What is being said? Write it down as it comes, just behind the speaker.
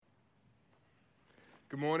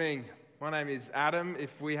Good morning. My name is Adam.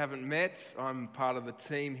 If we haven't met, I'm part of the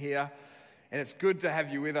team here. And it's good to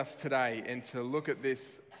have you with us today and to look at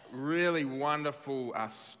this really wonderful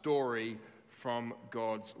story from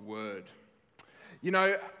God's Word. You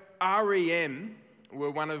know, R.E.M.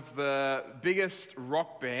 were one of the biggest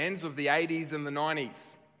rock bands of the 80s and the 90s.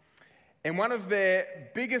 And one of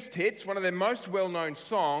their biggest hits, one of their most well-known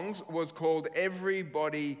songs, was called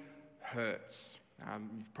Everybody Hurts.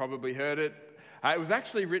 You've probably heard it. It was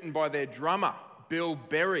actually written by their drummer, Bill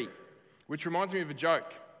Berry, which reminds me of a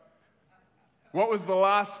joke. What was the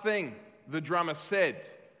last thing the drummer said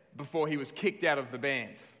before he was kicked out of the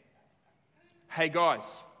band? Hey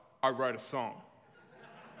guys, I wrote a song.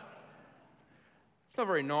 It's not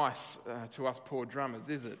very nice to us poor drummers,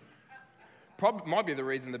 is it? Might be the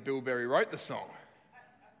reason that Bill Berry wrote the song.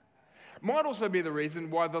 Might also be the reason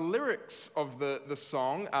why the lyrics of the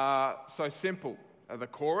song are so simple. The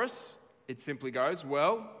chorus, it simply goes,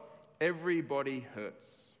 well, everybody hurts.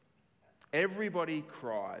 Everybody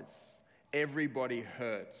cries. Everybody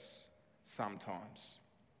hurts sometimes.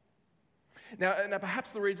 Now,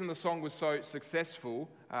 perhaps the reason the song was so successful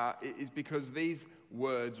is because these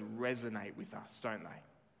words resonate with us, don't they?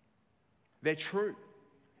 They're true.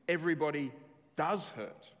 Everybody does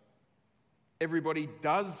hurt. Everybody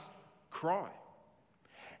does cry.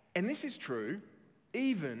 And this is true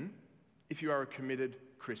even if you are a committed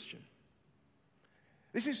Christian.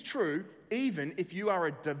 This is true even if you are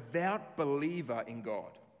a devout believer in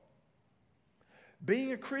God.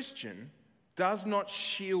 Being a Christian does not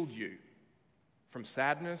shield you from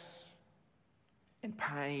sadness and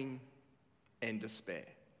pain and despair.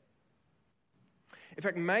 In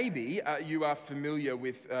fact, maybe you are familiar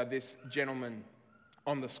with this gentleman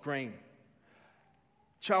on the screen.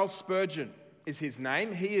 Charles Spurgeon is his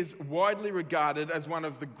name. He is widely regarded as one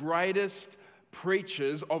of the greatest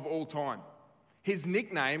preachers of all time. His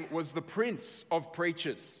nickname was the Prince of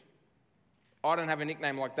Preachers. I don't have a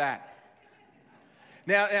nickname like that.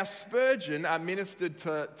 Now Spurgeon ministered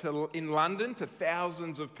in London to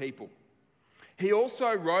thousands of people. He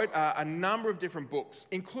also wrote a number of different books,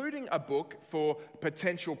 including a book for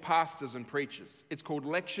potential pastors and preachers. It's called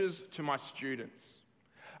Lectures to My Students.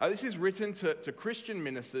 This is written to Christian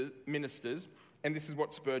ministers, and this is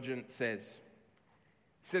what Spurgeon says.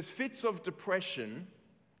 He says, fits of depression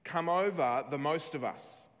come over the most of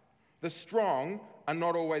us. The strong are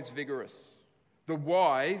not always vigorous. The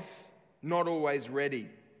wise, not always ready.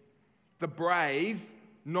 The brave,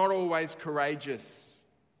 not always courageous.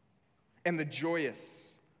 And the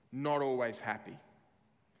joyous, not always happy.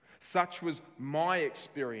 Such was my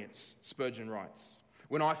experience, Spurgeon writes,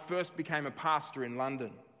 when I first became a pastor in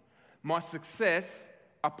London. My success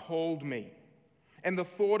appalled me, and the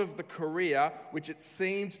thought of the career which it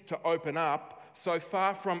seemed to open up, so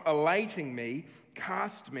far from elating me,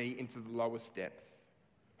 cast me into the lowest depth.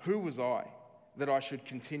 Who was I that I should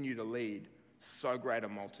continue to lead so great a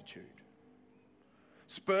multitude?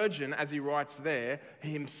 Spurgeon, as he writes there,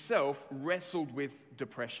 himself wrestled with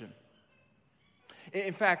depression.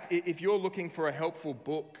 In fact, if you're looking for a helpful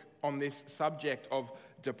book on this subject of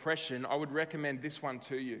depression, I would recommend this one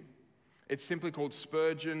to you. It's simply called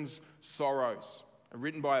Spurgeon's Sorrows,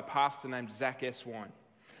 written by a pastor named Zach Eswine.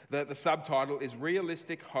 The subtitle is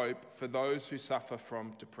Realistic Hope for Those Who Suffer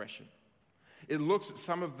from Depression. It looks at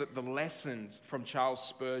some of the lessons from Charles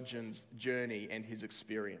Spurgeon's journey and his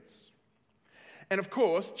experience. And of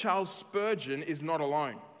course, Charles Spurgeon is not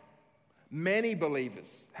alone. Many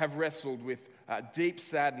believers have wrestled with deep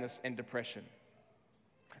sadness and depression.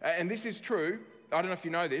 And this is true, I don't know if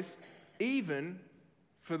you know this, even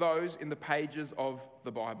for those in the pages of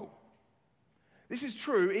the Bible. This is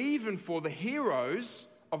true even for the heroes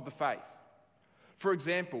of the faith. For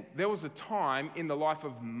example, there was a time in the life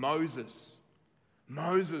of Moses.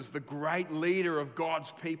 Moses, the great leader of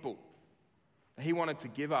God's people. He wanted to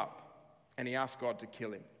give up and he asked God to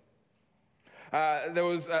kill him. There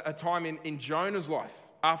was a time in Jonah's life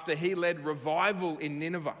after he led revival in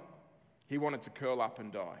Nineveh. He wanted to curl up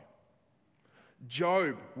and die.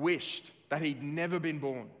 Job wished that he'd never been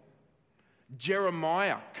born.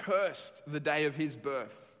 Jeremiah cursed the day of his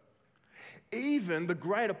birth. Even the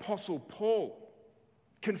great apostle Paul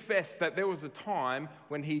confessed that there was a time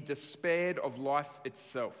when he despaired of life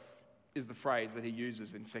itself, is the phrase that he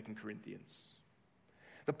uses in 2 Corinthians.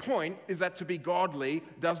 The point is that to be godly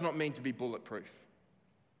does not mean to be bulletproof.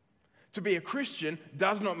 To be a Christian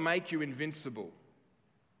does not make you invincible.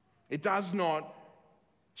 It does not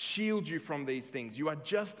shield you from these things. You are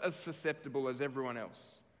just as susceptible as everyone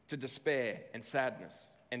else to despair and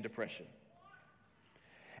sadness and depression.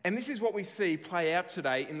 And this is what we see play out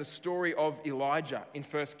today in the story of Elijah in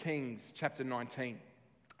 1 Kings chapter 19.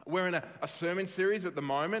 We're in a sermon series at the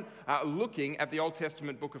moment looking at the Old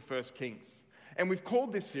Testament book of 1 Kings. And we've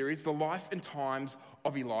called this series The Life and Times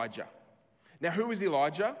of Elijah. Now, who was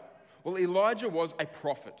Elijah? Well, Elijah was a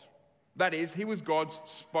prophet. That is, he was God's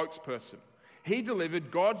spokesperson. He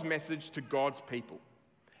delivered God's message to God's people.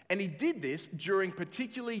 And he did this during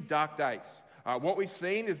particularly dark days. What we've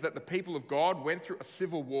seen is that the people of God went through a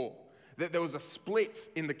civil war. That there was a split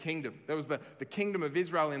in the kingdom. There was the kingdom of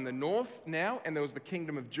Israel in the north now, and there was the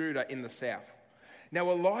kingdom of Judah in the south.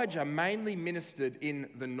 Now, Elijah mainly ministered in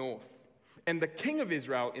the north. And the king of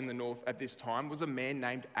Israel in the north at this time was a man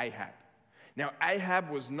named Ahab. Now, Ahab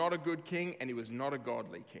was not a good king, and he was not a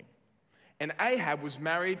godly king. And Ahab was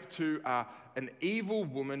married to an evil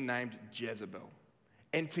woman named Jezebel.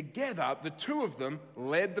 And together, the two of them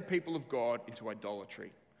led the people of God into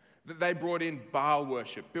idolatry. That they brought in Baal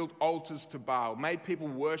worship, built altars to Baal, made people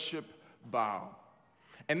worship Baal.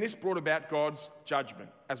 And this brought about God's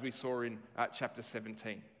judgment, as we saw in chapter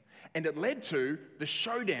 17. And it led to the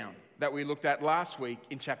showdown that we looked at last week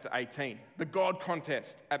in chapter 18, the God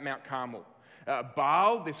contest at Mount Carmel.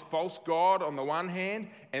 Baal, this false god on the one hand,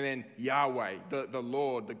 and then Yahweh, the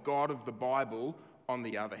Lord, the God of the Bible, on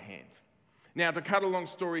the other hand. Now, to cut a long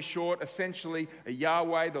story short, essentially,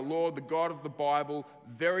 Yahweh, the Lord, the God of the Bible,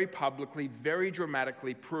 very publicly, very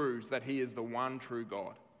dramatically proves that he is the one true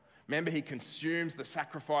God. Remember, he consumes the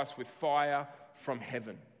sacrifice with fire from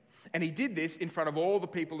heaven. And he did this in front of all the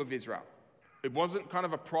people of Israel. It wasn't kind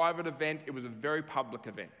of a private event, it was a very public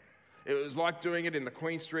event. It was like doing it in the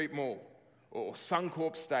Queen Street Mall or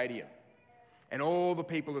Suncorp Stadium. And all the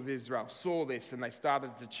people of Israel saw this and they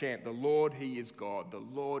started to chant, "The Lord, he is God. The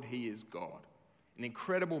Lord, he is God." An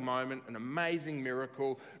incredible moment, an amazing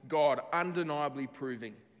miracle, God undeniably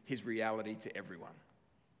proving his reality to everyone.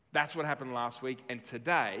 That's what happened last week, and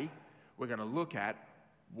today we're going to look at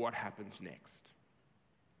what happens next.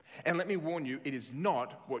 And let me warn you, it is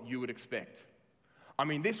not what you would expect. I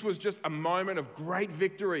mean, this was just a moment of great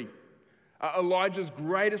victory. Elijah's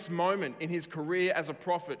greatest moment in his career as a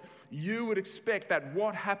prophet. You would expect that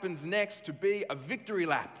what happens next to be a victory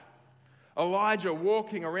lap. Elijah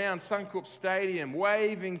walking around Suncorp Stadium,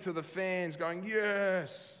 waving to the fans, going,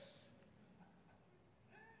 "Yes!"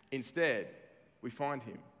 Instead, we find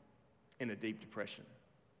him in a deep depression.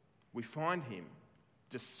 We find him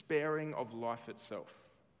despairing of life itself.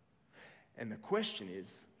 And the question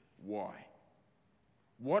is, why?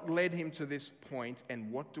 What led him to this point,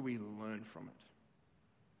 and what do we learn from it?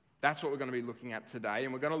 That's what we're going to be looking at today,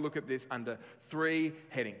 and we're going to look at this under three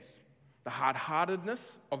headings. The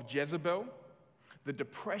hard-heartedness of Jezebel, the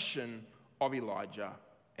depression of Elijah,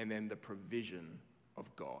 and then the provision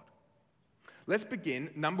of God. Let's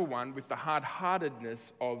begin, number one, with the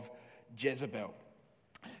hard-heartedness of Jezebel.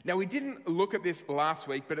 Now, we didn't look at this last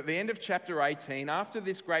week, but at the end of chapter 18, after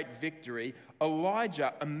this great victory,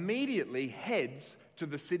 Elijah immediately heads to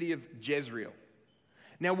the city of Jezreel.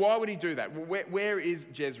 Now, why would he do that? Well, where is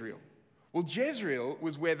Jezreel? Well, Jezreel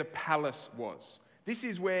was where the palace was. This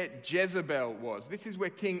is where Jezebel was. This is where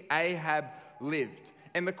King Ahab lived.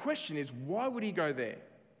 And the question is, why would he go there?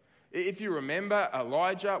 If you remember,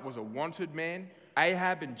 Elijah was a wanted man.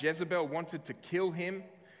 Ahab and Jezebel wanted to kill him.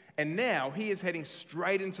 And now he is heading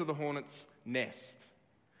straight into the hornet's nest.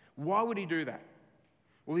 Why would he do that?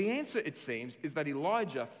 Well, the answer, it seems, is that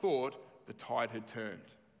Elijah thought the tide had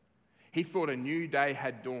turned. He thought a new day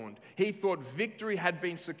had dawned. He thought victory had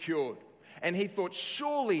been secured. And he thought,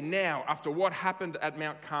 surely now, after what happened at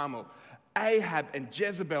Mount Carmel, Ahab and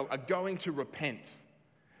Jezebel are going to repent.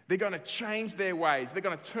 They're going to change their ways. They're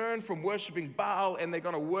going to turn from worshipping Baal and they're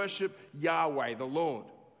going to worship Yahweh, the Lord.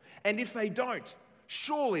 And if they don't,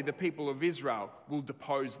 surely the people of Israel will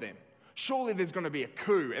depose them. Surely there's going to be a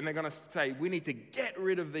coup and they're going to say, we need to get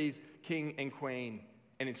rid of these king and queen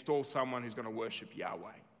and install someone who's going to worship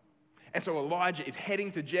Yahweh. And so Elijah is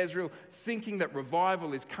heading to Jezreel, thinking that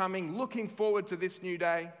revival is coming, looking forward to this new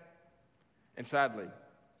day. And sadly,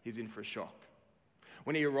 he's in for a shock.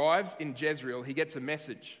 When he arrives in Jezreel, he gets a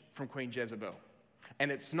message from Queen Jezebel.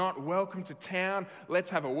 And it's not, "Welcome to town,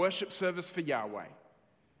 let's have a worship service for Yahweh."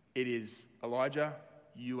 It is, "Elijah,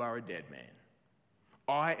 you are a dead man.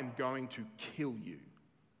 I am going to kill you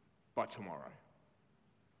by tomorrow."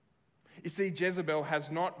 You see, Jezebel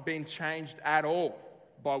has not been changed at all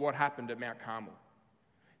by what happened at Mount Carmel.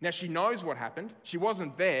 Now, she knows what happened. She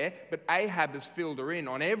wasn't there, but Ahab has filled her in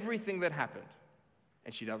on everything that happened.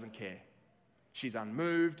 And she doesn't care. She's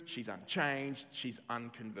unmoved, she's unchanged, she's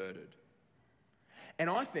unconverted.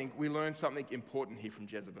 And I think we learn something important here from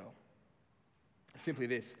Jezebel. Simply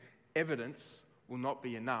this: evidence will not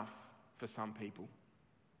be enough for some people.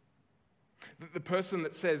 The person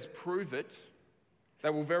that says, "Prove it," They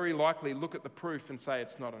will very likely look at the proof and say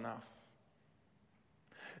it's not enough.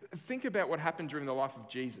 Think about what happened during the life of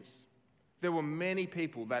Jesus. There were many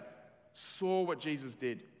people that saw what Jesus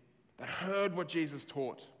did, that heard what Jesus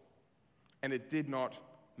taught, and it did not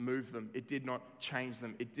move them. It did not change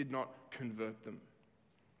them. It did not convert them.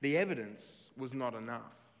 The evidence was not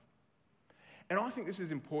enough. And I think this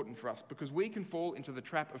is important for us because we can fall into the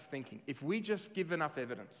trap of thinking, if we just give enough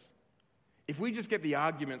evidence, if we just get the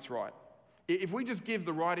arguments right, if we just give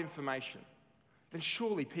the right information, then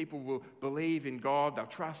surely people will believe in God, they'll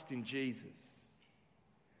trust in Jesus.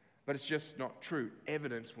 But it's just not true.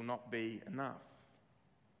 Evidence will not be enough.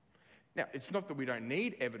 Now, it's not that we don't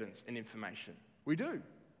need evidence and information. We do.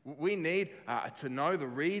 We need to know the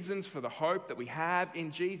reasons for the hope that we have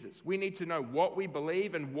in Jesus. We need to know what we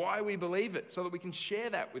believe and why we believe it so that we can share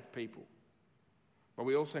that with people. But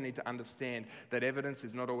we also need to understand that evidence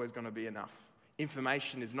is not always going to be enough.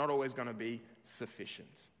 Information is not always going to be sufficient.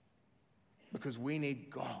 Because we need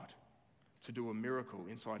God to do a miracle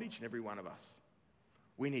inside each and every one of us.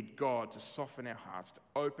 We need God to soften our hearts, to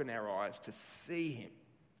open our eyes, to see him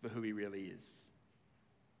for who he really is.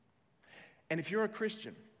 And if you're a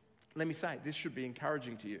Christian, let me say, this should be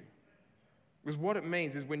encouraging to you. Because what it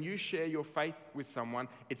means is when you share your faith with someone,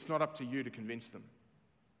 it's not up to you to convince them.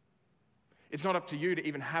 It's not up to you to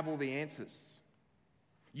even have all the answers.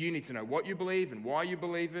 You need to know what you believe and why you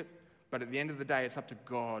believe it, but at the end of the day, it's up to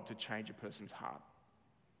God to change a person's heart.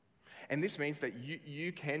 And this means that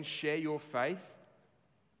you can share your faith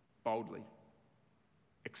boldly,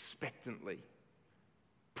 expectantly,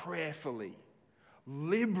 prayerfully,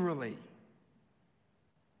 liberally,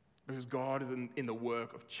 because God is in the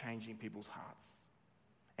work of changing people's hearts.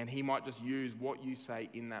 And he might just use what you say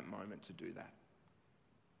in that moment to do that.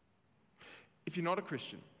 If you're not a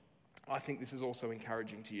Christian, I think this is also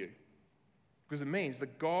encouraging to you. Because it means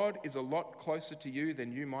that God is a lot closer to you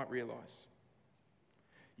than you might realize.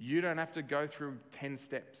 You don't have to go through 10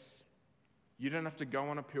 steps. You don't have to go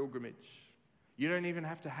on a pilgrimage. You don't even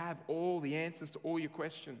have to have all the answers to all your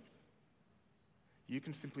questions. You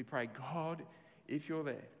can simply pray, God, if you're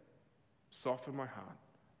there, soften my heart,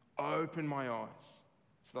 open my eyes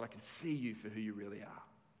so that I can see you for who you really are.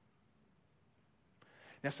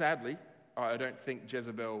 Now, sadly, I don't think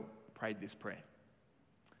Jezebel prayed this prayer.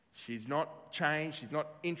 She's not changed. She's not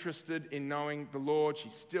interested in knowing the Lord. She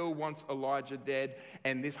still wants Elijah dead.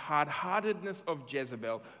 And this hard-heartedness of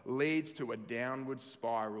Jezebel leads to a downward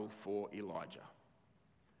spiral for Elijah.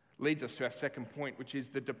 Leads us to our second point, which is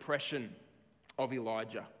the depression of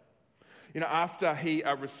Elijah. You know, after he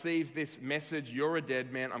receives this message, you're a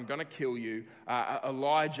dead man, I'm going to kill you,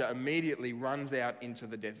 Elijah immediately runs out into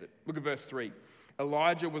the desert. Look at verse 3.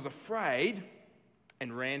 Elijah was afraid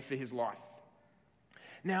and ran for his life.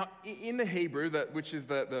 Now, in the Hebrew, which is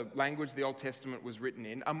the language the Old Testament was written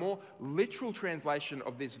in, a more literal translation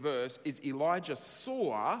of this verse is Elijah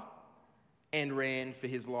saw and ran for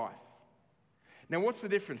his life. Now, what's the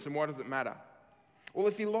difference and why does it matter? Well,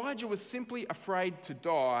 if Elijah was simply afraid to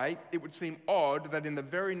die, it would seem odd that in the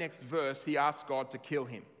very next verse he asked God to kill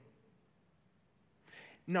him.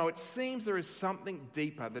 No, it seems there is something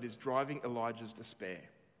deeper that is driving Elijah's despair,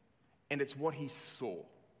 and it's what he saw.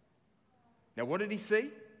 Now, what did he see?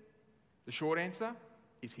 The short answer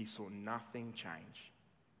is he saw nothing change.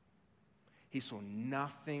 He saw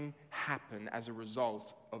nothing happen as a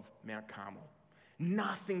result of Mount Carmel.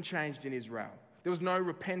 Nothing changed in Israel. There was no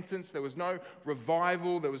repentance, there was no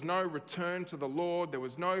revival, there was no return to the Lord, there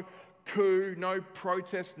was no coup, no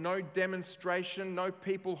protest, no demonstration, no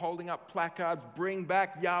people holding up placards, bring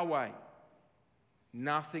back Yahweh.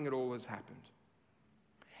 Nothing at all has happened.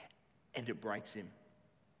 And it breaks him.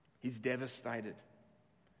 He's devastated.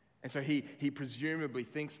 And so he presumably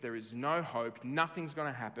thinks there is no hope, nothing's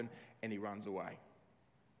going to happen, and he runs away.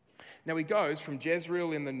 Now he goes from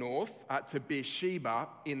Jezreel in the north to Beersheba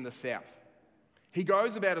in the south. He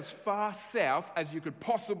goes about as far south as you could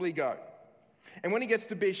possibly go. And when he gets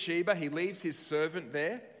to Beersheba, he leaves his servant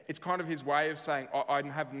there. It's kind of his way of saying, I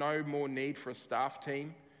have no more need for a staff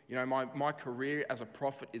team. You know, my career as a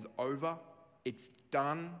prophet is over. It's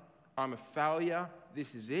done. I'm a failure.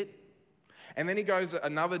 This is it. And then he goes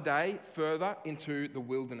another day further into the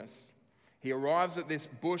wilderness. He arrives at this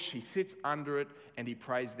bush, he sits under it, and he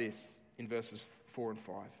prays this in verses 4 and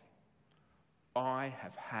 5. I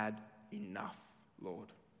have had enough, Lord.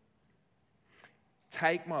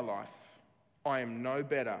 Take my life. I am no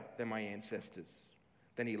better than my ancestors.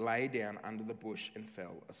 Then he lay down under the bush and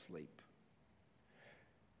fell asleep.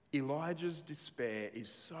 Elijah's despair is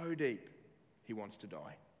so deep, he wants to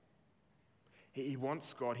die. He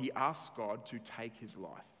wants God, he asks God to take his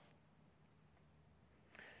life.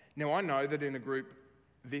 Now, I know that in a group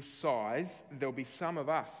this size, there'll be some of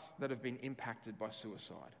us that have been impacted by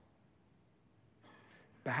suicide.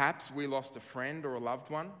 Perhaps we lost a friend or a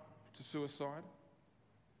loved one to suicide.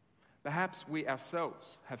 Perhaps we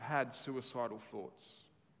ourselves have had suicidal thoughts.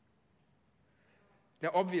 Now,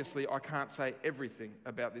 obviously, I can't say everything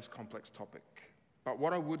about this complex topic, but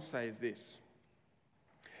what I would say is this.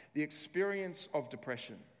 The experience of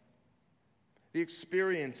depression, the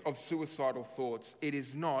experience of suicidal thoughts, it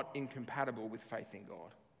is not incompatible with faith in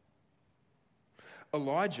God.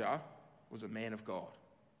 Elijah was a man of God,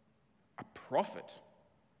 a prophet,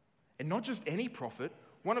 and not just any prophet,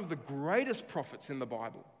 one of the greatest prophets in the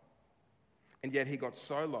Bible. And yet he got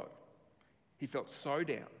so low, he felt so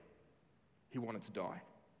down, he wanted to die.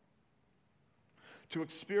 To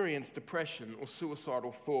experience depression or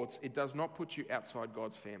suicidal thoughts, it does not put you outside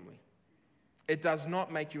God's family. It does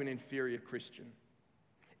not make you an inferior Christian.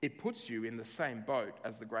 It puts you in the same boat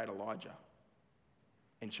as the great Elijah,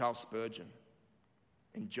 and Charles Spurgeon,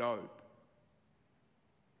 and Job,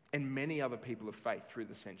 and many other people of faith through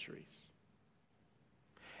the centuries.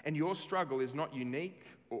 And your struggle is not unique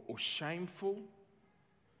or shameful.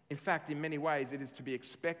 In fact, in many ways, it is to be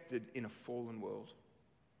expected in a fallen world.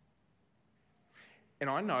 And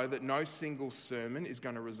I know that no single sermon is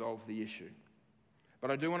going to resolve the issue. But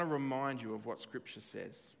I do want to remind you of what Scripture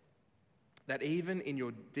says. That even in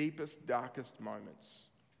your deepest, darkest moments,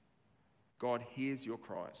 God hears your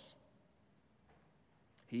cries.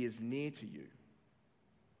 He is near to you.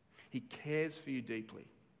 He cares for you deeply.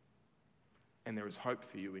 And there is hope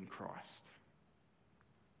for you in Christ.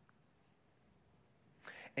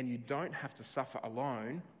 And you don't have to suffer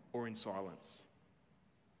alone or in silence.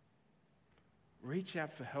 Reach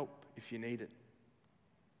out for help if you need it.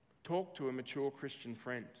 Talk to a mature Christian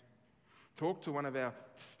friend. Talk to one of our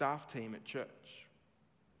staff team at church.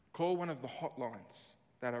 Call one of the hotlines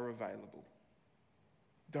that are available.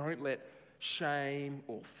 Don't let shame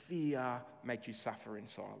or fear make you suffer in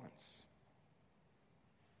silence.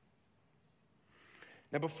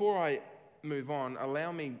 Now, before I move on,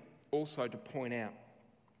 allow me also to point out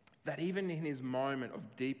that even in his moment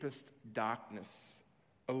of deepest darkness,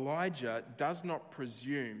 Elijah does not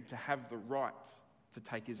presume to have the right to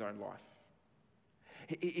take his own life.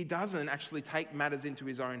 He doesn't actually take matters into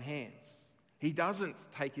his own hands. He doesn't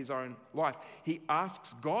take his own life. He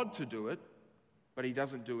asks God to do it, but he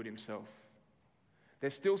doesn't do it himself. There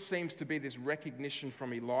still seems to be this recognition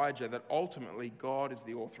from Elijah that ultimately God is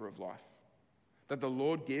the author of life, that the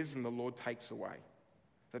Lord gives and the Lord takes away,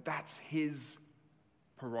 that that's his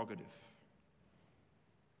prerogative.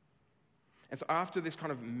 And so after this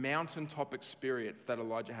kind of mountaintop experience that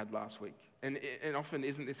Elijah had last week, and often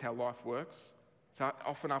isn't this how life works? So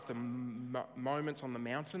often after moments on the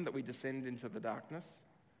mountain that we descend into the darkness.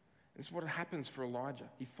 This is what happens for Elijah.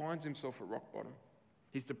 He finds himself at rock bottom.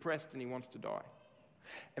 He's depressed and he wants to die.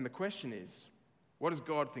 And the question is, what does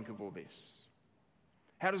God think of all this?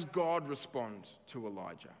 How does God respond to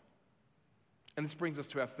Elijah? And this brings us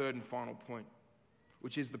to our third and final point,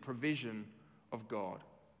 which is the provision of God.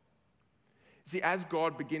 See, as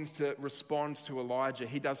God begins to respond to Elijah,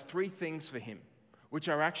 he does three things for him, which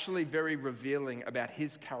are actually very revealing about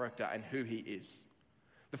his character and who he is.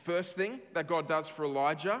 The first thing that God does for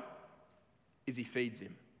Elijah is he feeds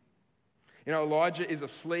him. You know, Elijah is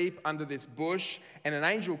asleep under this bush, and an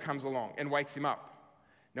angel comes along and wakes him up.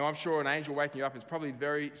 Now, I'm sure an angel waking you up is probably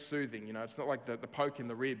very soothing. You know, it's not like the poke in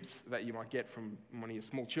the ribs that you might get from one of your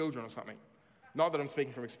small children or something. Not that I'm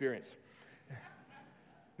speaking from experience.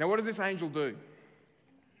 Now, what does this angel do?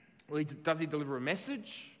 Well, does he deliver a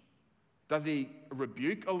message? Does he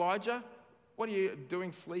rebuke Elijah? What are you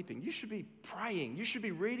doing sleeping? You should be praying. You should be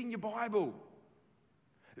reading your Bible.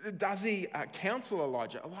 Does he counsel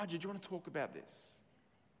Elijah? Elijah, do you want to talk about this?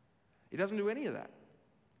 He doesn't do any of that.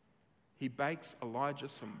 He bakes Elijah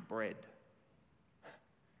some bread,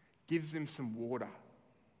 gives him some water.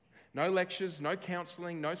 No lectures, no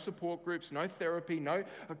counseling, no support groups, no therapy, no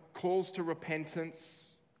calls to repentance.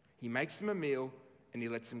 He makes him a meal and he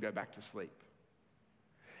lets him go back to sleep.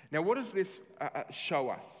 Now, what does this show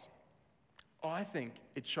us? I think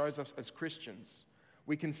it shows us as Christians,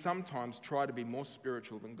 we can sometimes try to be more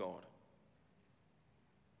spiritual than God.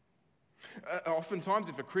 Oftentimes,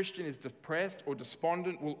 if a Christian is depressed or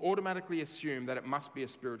despondent, we'll automatically assume that it must be a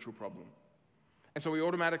spiritual problem. And so we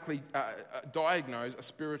automatically diagnose a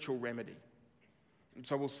spiritual remedy.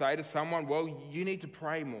 So we'll say to someone, well, you need to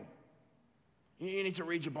pray more. You need to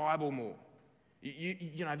read your Bible more.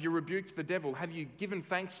 You know, have you rebuked the devil? Have you given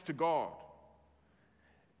thanks to God?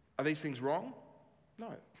 Are these things wrong? No,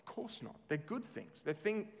 of course not. They're good things. They're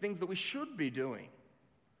things that we should be doing.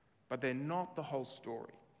 But they're not the whole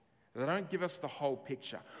story. They don't give us the whole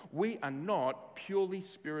picture. We are not purely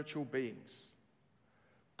spiritual beings.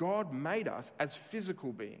 God made us as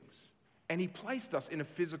physical beings, and he placed us in a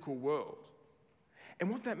physical world. And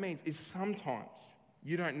what that means is sometimes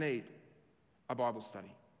you don't need a Bible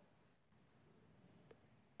study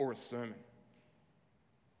or a sermon.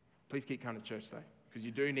 Please keep coming to church though, because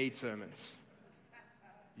you do need sermons.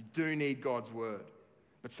 You do need God's word.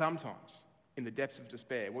 But sometimes, in the depths of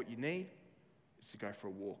despair, what you need is to go for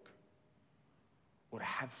a walk, or to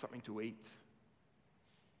have something to eat,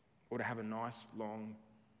 or to have a nice long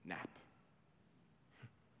nap.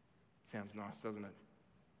 Sounds nice, doesn't it?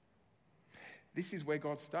 This is where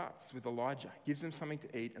God starts with Elijah, gives him something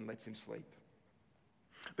to eat and lets him sleep.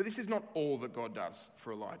 But this is not all that God does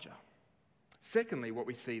for Elijah. Secondly, what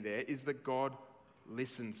we see there is that God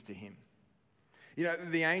listens to him. You know,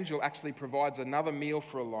 the angel actually provides another meal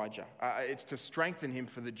for Elijah. It's to strengthen him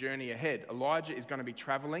for the journey ahead. Elijah is going to be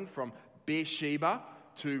traveling from Beersheba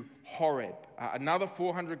to Horeb, another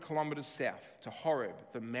 400 kilometers south to Horeb,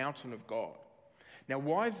 the mountain of God. Now,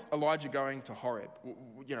 why is Elijah going to Horeb?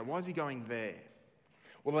 You know, why is he going there?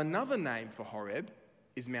 Well, another name for Horeb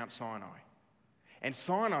is Mount Sinai. And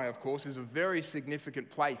Sinai, of course, is a very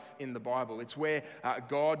significant place in the Bible. It's where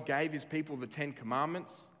God gave his people the Ten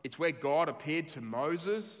Commandments. It's where God appeared to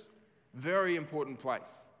Moses. Very important place.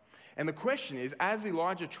 And the question is, as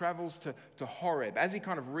Elijah travels to Horeb, as he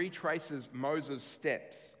kind of retraces Moses'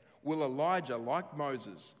 steps, will Elijah, like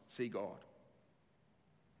Moses, see God?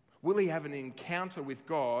 Will he have an encounter with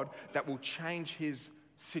God that will change his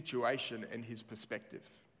situation and his perspective?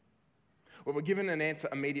 Well, we're given an answer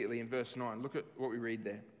immediately in verse 9. Look at what we read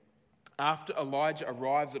there. After Elijah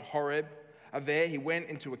arrives at Horeb, there he went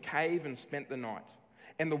into a cave and spent the night.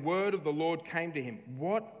 And the word of the Lord came to him.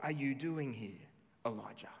 What are you doing here,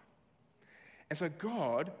 Elijah? And so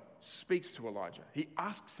God speaks to Elijah. He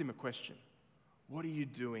asks him a question. What are you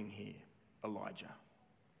doing here, Elijah?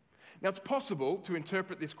 Now, it's possible to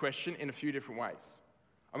interpret this question in a few different ways.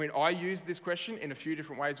 I mean, I use this question in a few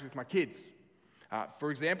different ways with my kids. For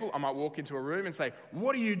example, I might walk into a room and say,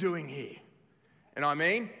 what are you doing here? And I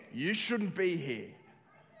mean, you shouldn't be here.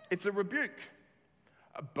 It's a rebuke.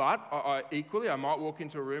 But I might walk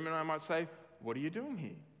into a room and I might say, what are you doing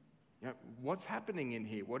here? You know, what's happening in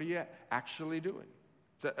here? What are you actually doing?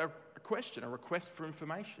 It's a question, a request for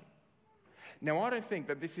information. Now, I don't think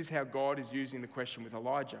that this is how God is using the question with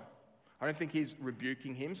Elijah. I don't think he's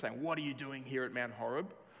rebuking him, saying, what are you doing here at Mount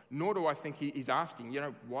Horeb? Nor do I think he's asking,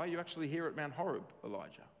 why are you actually here at Mount Horeb,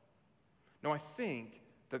 Elijah? No, I think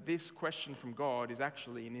that this question from God is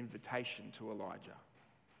actually an invitation to Elijah.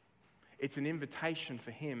 It's an invitation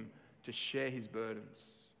for him to share his burdens,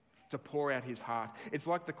 to pour out his heart. It's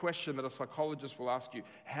like the question that a psychologist will ask you,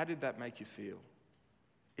 how did that make you feel?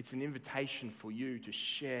 It's an invitation for you to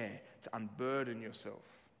share, to unburden yourself.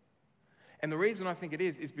 And the reason I think it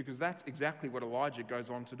is because that's exactly what Elijah goes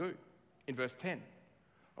on to do in verse 10.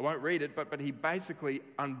 I won't read it, but he basically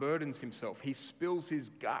unburdens himself. He spills his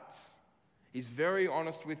guts. He's very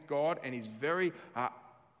honest with God, and he's very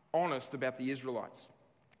honest about the Israelites.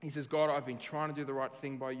 He says, God, I've been trying to do the right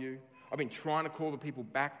thing by you. I've been trying to call the people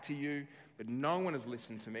back to you, but no one has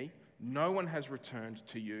listened to me. No one has returned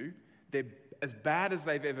to you. They're as bad as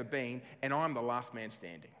they've ever been, and I'm the last man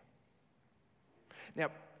standing. Now,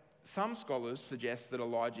 some scholars suggest that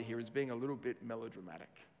Elijah here is being a little bit melodramatic.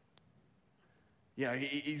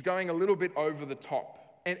 He's going a little bit over the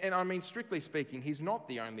top. And I mean, strictly speaking, he's not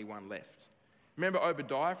the only one left. Remember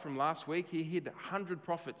Obadiah from last week? He hid 100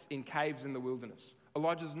 prophets in caves in the wilderness.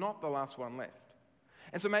 Elijah's not the last one left.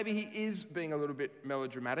 And so maybe he is being a little bit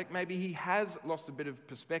melodramatic. Maybe he has lost a bit of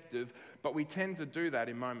perspective, but we tend to do that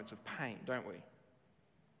in moments of pain, don't we?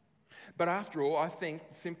 But after all, I think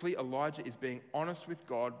simply Elijah is being honest with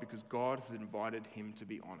God because God has invited him to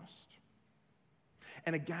be honest.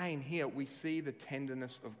 And again, here we see the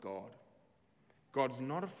tenderness of God. God's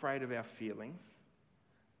not afraid of our feelings.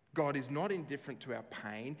 God is not indifferent to our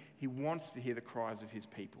pain. He wants to hear the cries of his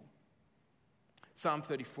people. Psalm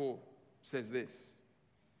 34 says this,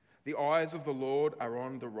 the eyes of the Lord are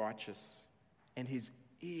on the righteous, and his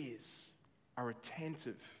ears are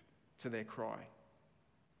attentive to their cry.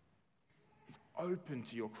 He's open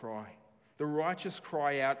to your cry. The righteous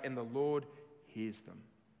cry out, and the Lord hears them.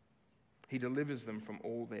 He delivers them from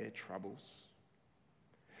all their troubles.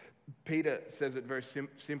 Peter says it very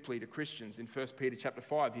simply to Christians. In 1 Peter chapter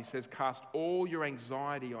 5, he says, cast all your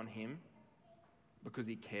anxiety on him because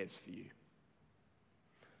he cares for you.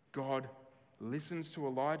 God listens to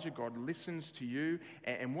Elijah. God listens to you.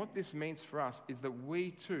 And what this means for us is that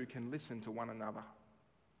we too can listen to one another.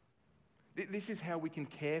 This is how we can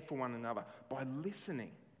care for one another, by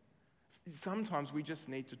listening. Sometimes we just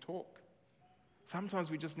need to talk.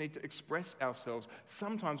 Sometimes we just need to express ourselves.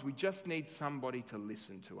 Sometimes we just need somebody to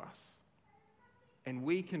listen to us. And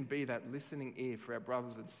we can be that listening ear for our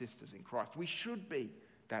brothers and sisters in Christ. We should be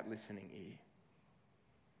that listening ear.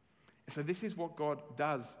 So this is what God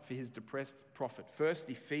does for his depressed prophet. First,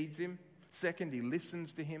 he feeds him. Second, he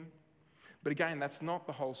listens to him. But again, that's not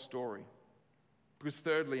the whole story. Because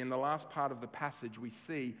thirdly, in the last part of the passage, we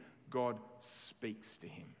see God speaks to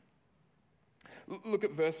him. Look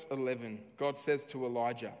at verse 11. God says to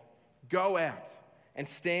Elijah, "Go out and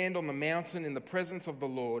stand on the mountain in the presence of the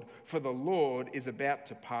Lord, for the Lord is about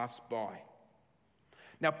to pass by."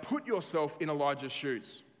 Now put yourself in Elijah's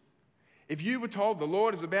shoes. If you were told the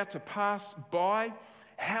Lord is about to pass by,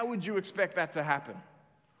 how would you expect that to happen?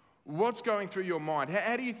 What's going through your mind?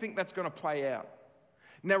 How do you think that's going to play out?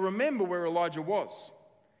 Now remember where Elijah was.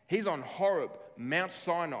 He's on Horeb, Mount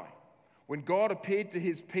Sinai. When God appeared to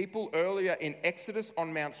his people earlier in Exodus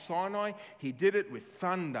on Mount Sinai, he did it with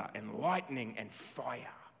thunder and lightning and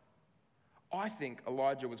fire. I think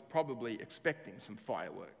Elijah was probably expecting some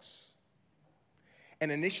fireworks. And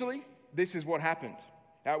initially, this is what happened.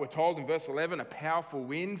 We're told in verse 11, a powerful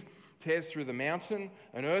wind tears through the mountain,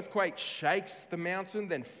 an earthquake shakes the mountain,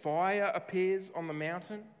 then fire appears on the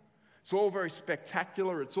mountain. It's all very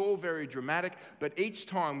spectacular, it's all very dramatic, but each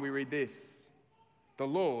time we read this, the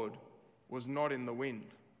Lord was not in the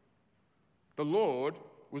wind. The Lord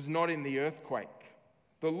was not in the earthquake.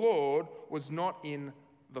 The Lord was not in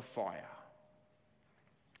the fire.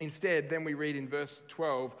 Instead, then we read in verse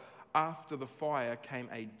 12, after the fire came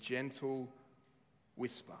a gentle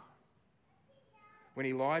whisper. When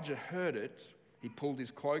Elijah heard it, he pulled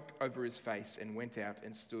his cloak over his face and went out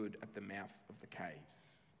and stood at the mouth of the cave.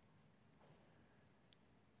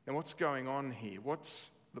 Now, what's going on here?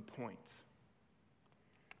 What's the point?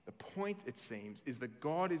 The point, it seems, is that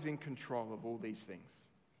God is in control of all these things.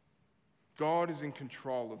 God is in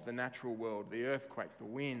control of the natural world, the earthquake, the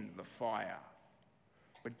wind, the fire.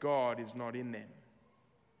 But God is not in them.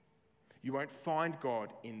 You won't find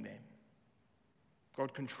God in them.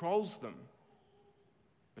 God controls them,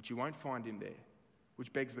 but you won't find him there.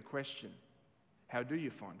 Which begs the question, how do you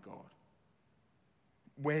find God?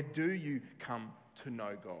 Where do you come to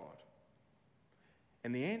know God?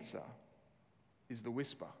 And the answer is the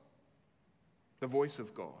whisper, the voice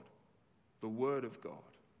of God, the word of God.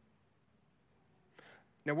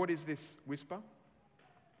 Now, what is this whisper?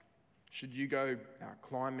 Should you go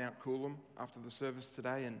climb Mount Coolum after the service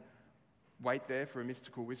today and wait there for a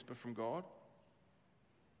mystical whisper from God?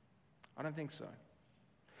 I don't think so.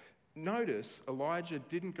 Notice Elijah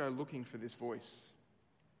didn't go looking for this voice.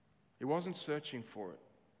 He wasn't searching for it.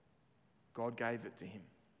 God gave it to him.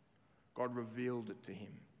 God revealed it to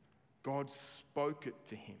him. God spoke it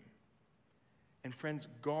to him. And friends,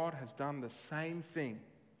 God has done the same thing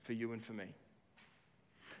for you and for me.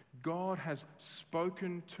 God has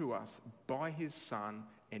spoken to us by his Son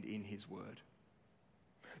and in his word.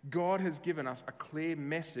 God has given us a clear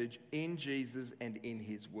message in Jesus and in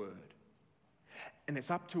his word. And it's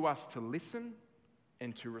up to us to listen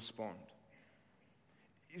and to respond.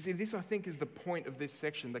 You see, this, I think, is the point of this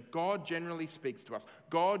section, that God generally speaks to us.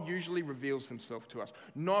 God usually reveals himself to us,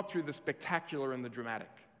 not through the spectacular and the dramatic,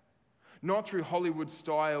 not through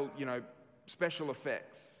Hollywood-style, special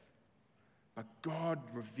effects, but God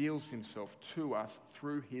reveals himself to us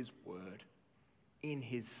through his word, in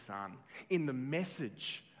his Son, in the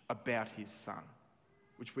message about his Son,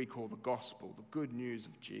 which we call the gospel, the good news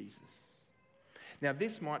of Jesus. Now,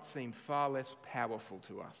 this might seem far less powerful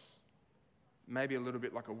to us, maybe a little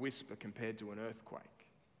bit like a whisper compared to an earthquake.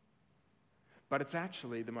 But it's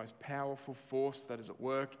actually the most powerful force that is at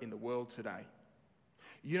work in the world today.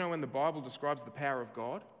 You know, when the Bible describes the power of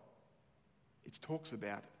God, it talks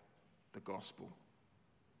about the gospel.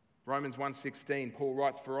 Romans 1:16, Paul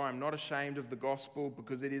writes, "For I am not ashamed of the gospel,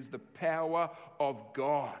 because it is the power of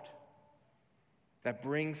God that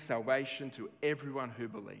brings salvation to everyone who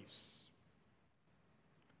believes."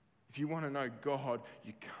 If you want to know God,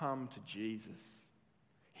 you come to Jesus.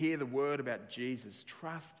 Hear the word about Jesus.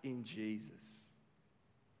 Trust in Jesus.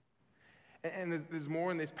 And there's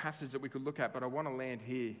more in this passage that we could look at, but I want to land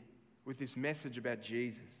here with this message about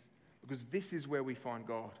Jesus, because this is where we find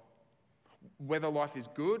God. Whether life is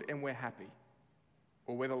good and we're happy,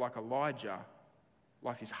 or whether, like Elijah,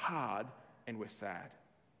 life is hard and we're sad.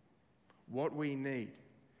 What we need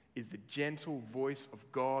is the gentle voice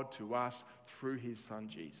of God to us through his Son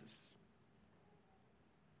Jesus.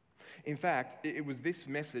 In fact, it was this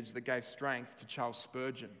message that gave strength to Charles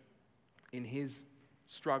Spurgeon in his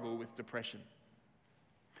struggle with depression.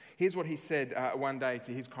 Here's what he said one day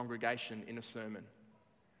to his congregation in a sermon.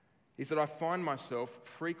 is that I find myself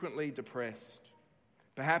frequently depressed,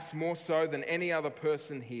 perhaps more so than any other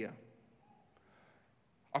person here.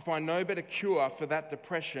 I find no better cure for that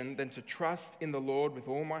depression than to trust in the Lord with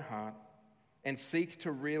all my heart and seek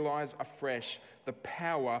to realize afresh the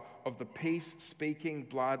power of the peace-speaking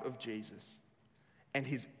blood of Jesus and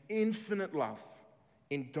his infinite love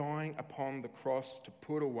in dying upon the cross to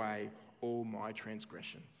put away all my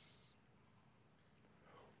transgressions.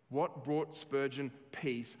 What brought Spurgeon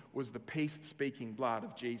peace was the peace-speaking blood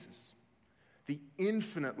of Jesus, the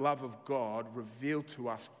infinite love of God revealed to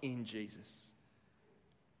us in Jesus.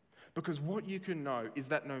 Because what you can know is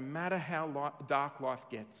that no matter how dark life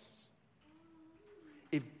gets,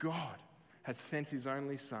 if God has sent his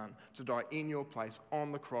only Son to die in your place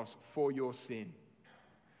on the cross for your sin,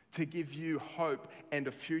 to give you hope and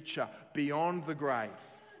a future beyond the grave,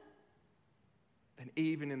 then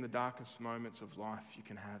even in the darkest moments of life, you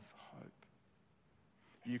can have hope.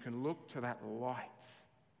 You can look to that light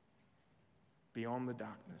beyond the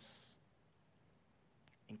darkness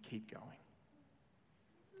and keep going.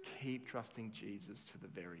 Keep trusting Jesus to the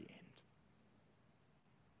very end.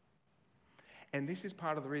 And this is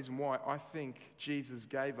part of the reason why I think Jesus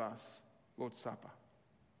gave us Lord's Supper.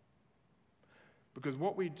 Because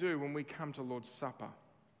what we do when we come to Lord's Supper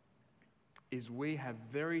is we have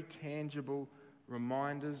very tangible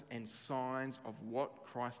reminders and signs of what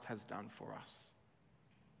Christ has done for us.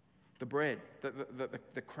 The bread,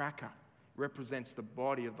 the cracker, represents the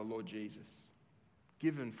body of the Lord Jesus,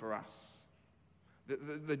 given for us.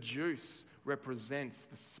 The juice represents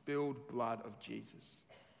the spilled blood of Jesus.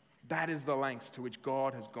 That is the lengths to which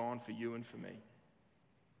God has gone for you and for me.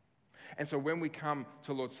 And so when we come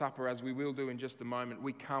to Lord's Supper, as we will do in just a moment,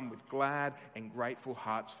 we come with glad and grateful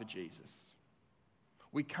hearts for Jesus.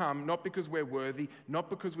 We come not because we're worthy, not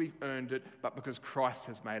because we've earned it, but because Christ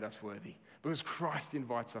has made us worthy, because Christ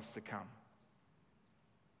invites us to come.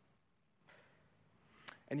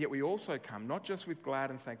 And yet we also come not just with glad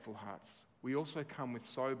and thankful hearts, we also come with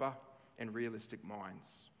sober and realistic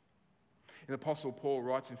minds. And the Apostle Paul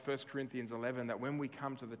writes in 1 Corinthians 11 that when we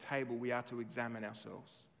come to the table, we are to examine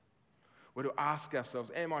ourselves. We're to ask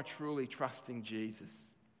ourselves, am I truly trusting Jesus?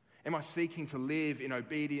 Am I seeking to live in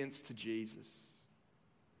obedience to Jesus?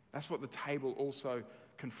 That's what the table also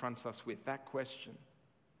confronts us with, that question.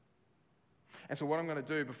 And so what I'm going to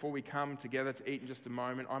do before we come together to eat in just a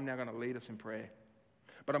moment, I'm now going to lead us in prayer.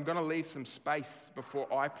 But I'm going to leave some space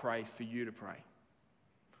before I pray for you to pray.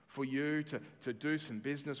 For you to do some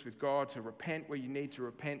business with God, to repent where you need to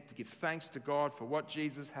repent, to give thanks to God for what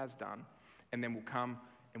Jesus has done. And then we'll come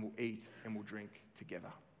and we'll eat and we'll drink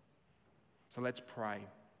together. So let's pray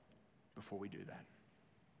before we do that.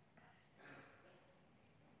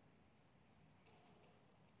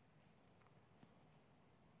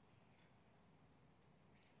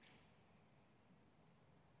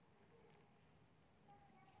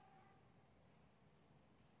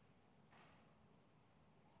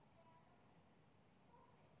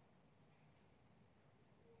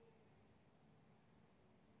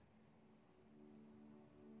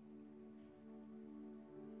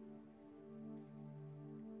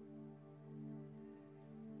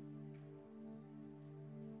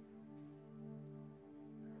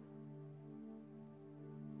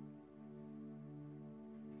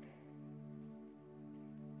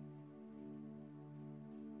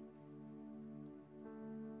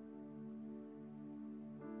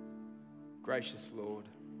 Gracious Lord,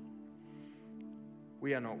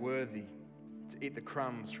 we are not worthy to eat the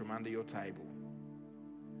crumbs from under your table,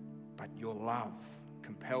 but your love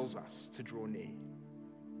compels us to draw near.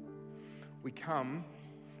 We come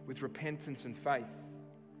with repentance and faith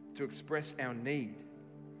to express our need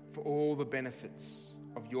for all the benefits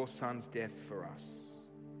of your Son's death for us.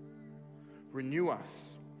 Renew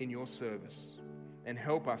us in your service and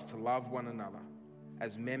help us to love one another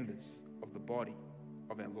as members of the body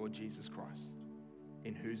of our Lord Jesus Christ,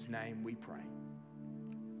 in whose name we pray.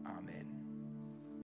 Amen.